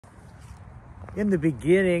In the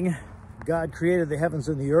beginning, God created the heavens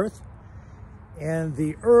and the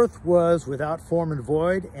earth was without form and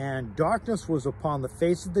void, and darkness was upon the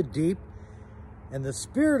face of the deep, and the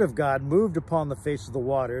Spirit of God moved upon the face of the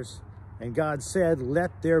waters. And God said,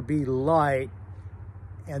 "Let there be light,"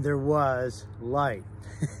 and there was light.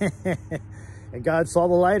 And God saw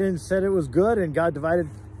the light and said it was good, and God divided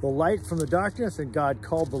the light from the darkness, and God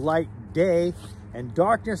called the light day, and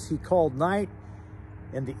darkness he called night,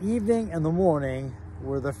 and the evening and the morning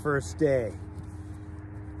were the first day.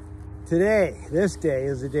 Today, this day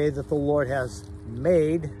is the day that the Lord has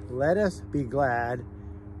made. Let us be glad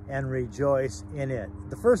and rejoice in it.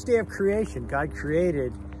 The first day of creation, God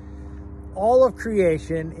created all of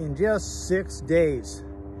creation in just 6 days,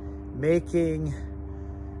 making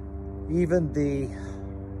even the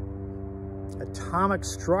atomic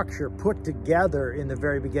structure put together in the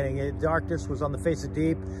very beginning. Darkness was on the face of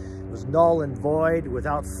the deep. It was null and void,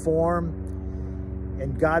 without form.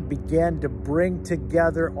 And God began to bring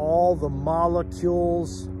together all the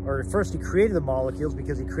molecules, or first he created the molecules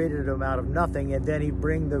because he created them out of nothing, and then he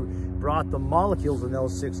brought the molecules in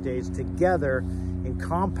those 6 days together in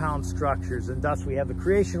compound structures, and thus we have the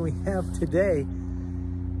creation we have today.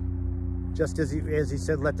 Just as he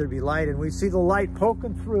said, "Let there be light," and we see the light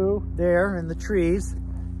poking through there in the trees.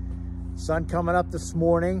 Sun coming up this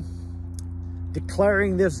morning,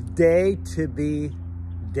 declaring this day to be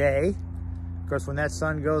day. Of course, when that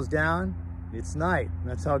sun goes down, it's night.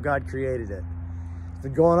 That's how God created it. It's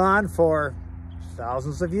been going on for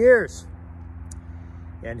thousands of years.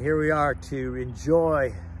 And here we are to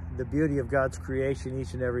enjoy the beauty of God's creation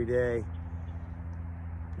each and every day.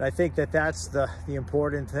 And I think that that's the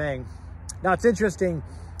important thing. Now, it's interesting.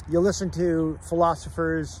 You listen to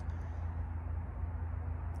philosophers,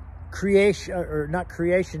 not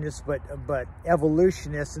creationists, but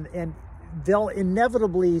evolutionists, and they'll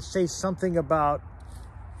inevitably say something about,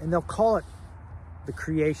 and they'll call it the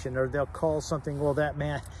creation, or they'll call something, well, that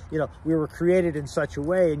man, we were created in such a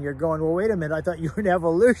way, and you're going, well, wait a minute, I thought you were an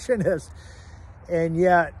evolutionist. And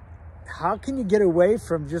yet, how can you get away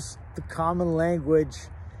from just the common language,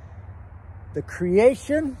 the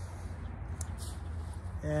creation?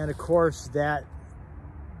 And of course, that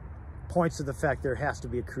points to the fact there has to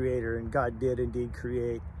be a creator, and God did indeed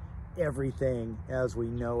create everything as we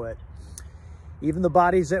know it. Even the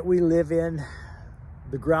bodies that we live in,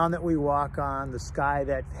 the ground that we walk on, the sky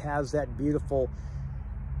that has that beautiful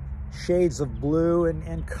shades of blue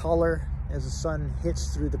and color as the sun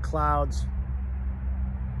hits through the clouds.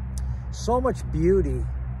 So much beauty,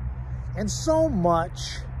 and so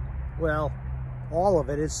much, well, all of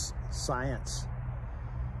it is science.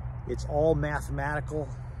 It's all mathematical.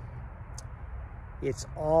 It's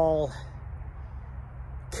all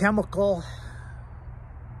chemical,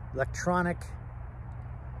 electronic.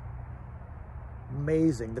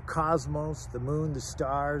 Amazing. The cosmos, the moon, the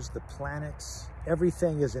stars, the planets,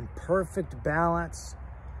 everything is in perfect balance.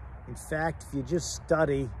 In fact, if you just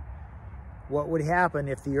study what would happen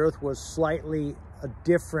if the Earth was slightly a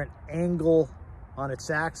different angle on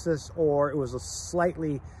its axis, or it was a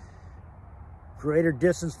slightly greater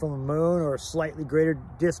distance from the moon, or a slightly greater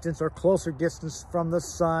distance or closer distance from the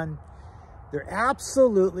sun, there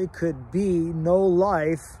absolutely could be no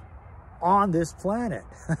life on this planet.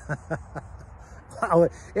 Wow,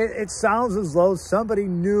 it sounds as though somebody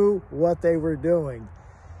knew what they were doing.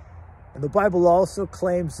 And the Bible also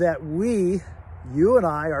claims that we, you and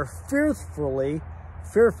I, are fearfully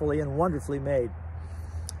and wonderfully made.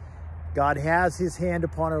 God has his hand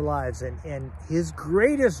upon our lives, and his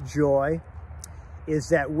greatest joy is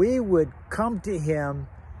that we would come to him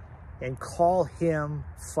and call him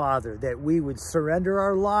Father, that we would surrender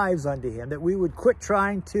our lives unto him, that we would quit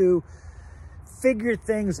trying to figure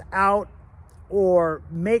things out or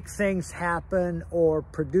make things happen or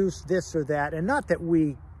produce this or that. And not that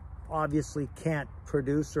we obviously can't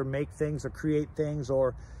produce or make things or create things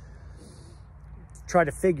or try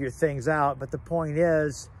to figure things out, but the point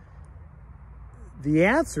is, the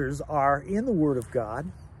answers are in the Word of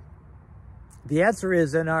God. The answer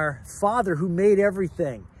is in our Father who made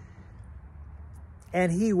everything.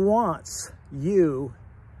 And he wants you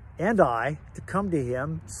and I to come to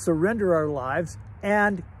him, surrender our lives,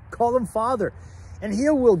 and call him Father. And he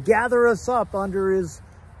will gather us up under his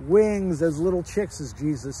wings as little chicks, as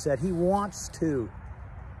Jesus said. He wants to.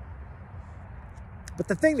 But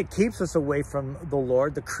the thing that keeps us away from the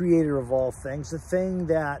Lord, the creator of all things, the thing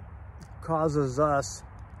that causes us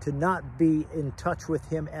to not be in touch with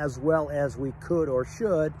him as well as we could or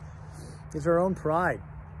should, is our own pride.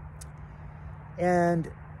 And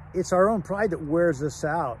it's our own pride that wears us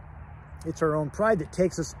out. It's our own pride that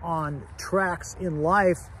takes us on tracks in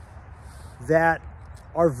life that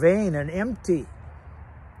are vain and empty.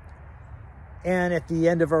 And at the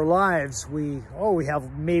end of our lives, we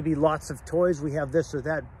have maybe lots of toys, we have this or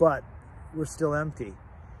that, but we're still empty.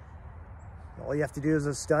 All you have to do is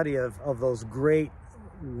a study of those great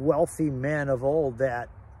wealthy men of old that,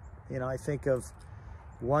 I think of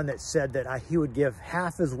one that said that he would give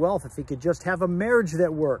half his wealth if he could just have a marriage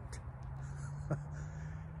that worked.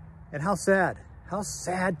 And how sad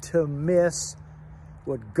to miss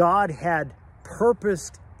what God had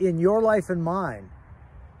purposed in your life and mine,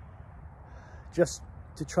 just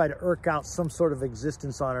to try to eke out some sort of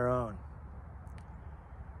existence on our own.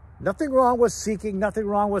 Nothing wrong with seeking, nothing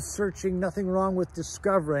wrong with searching, nothing wrong with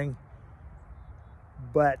discovering,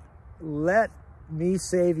 but let me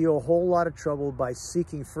save you a whole lot of trouble by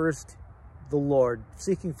seeking first the Lord,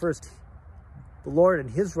 and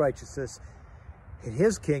His righteousness and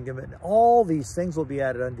His kingdom, and all these things will be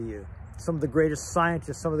added unto you. Some of the greatest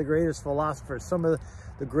scientists, some of the greatest philosophers, some of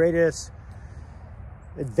the greatest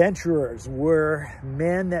adventurers were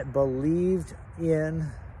men that believed in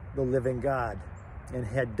the living God and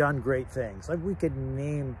had done great things. Like, we could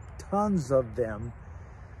name tons of them.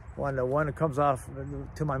 The one that comes off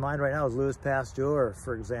to my mind right now is Louis Pasteur,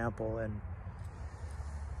 for example, and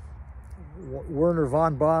Werner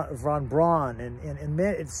von Braun,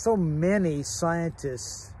 and so many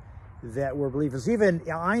scientists that were believers. Even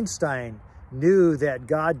Einstein knew that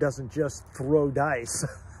God doesn't just throw dice.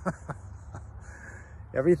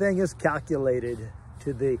 Everything is calculated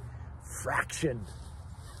to the fraction.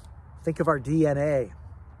 Think of our DNA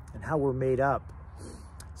and how we're made up.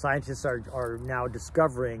 Scientists are now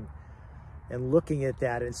discovering and looking at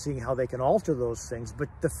that and seeing how they can alter those things. But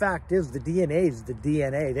the fact is, the DNA is the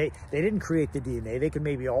DNA. They didn't create the DNA. They can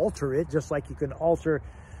maybe alter it, just like you can alter,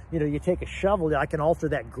 you take a shovel, I can alter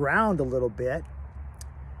that ground a little bit.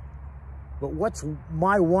 But what's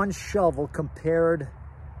my one shovel compared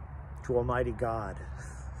to Almighty God,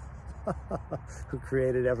 who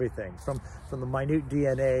created everything, from the minute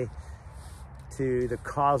DNA to the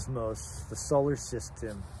cosmos, the solar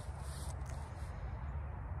system.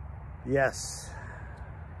 Yes,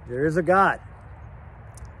 there is a God,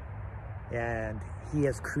 and He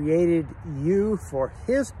has created you for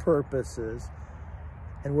His purposes,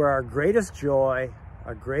 and where our greatest joy,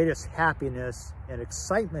 our greatest happiness and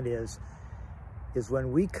excitement is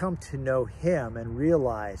when we come to know Him and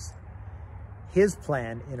realize His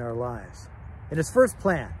plan in our lives. And His first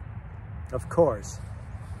plan, of course,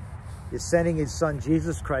 is sending His Son,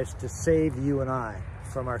 Jesus Christ, to save you and I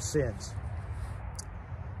from our sins.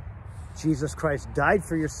 Jesus Christ died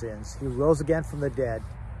for your sins. He rose again from the dead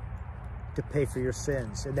to pay for your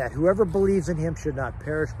sins, and that whoever believes in Him should not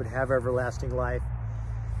perish but have everlasting life.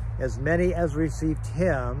 As many as received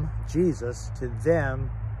Him, Jesus, to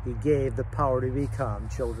them He gave the power to become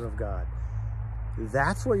children of God.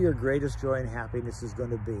 That's what your greatest joy and happiness is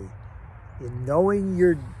going to be, in knowing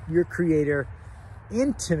your Creator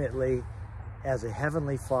intimately as a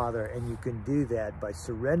Heavenly Father. And you can do that by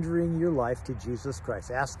surrendering your life to Jesus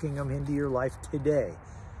Christ, asking Him into your life today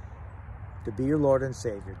to be your Lord and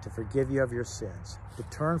Savior, to forgive you of your sins, to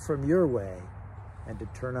turn from your way and to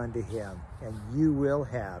turn unto Him, and you will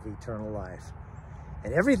have eternal life.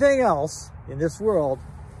 And everything else in this world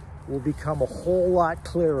will become a whole lot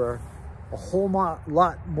clearer, a whole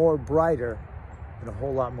lot more brighter, and a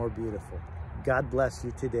whole lot more beautiful. God bless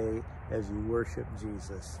you today as you worship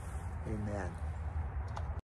Jesus. Amen.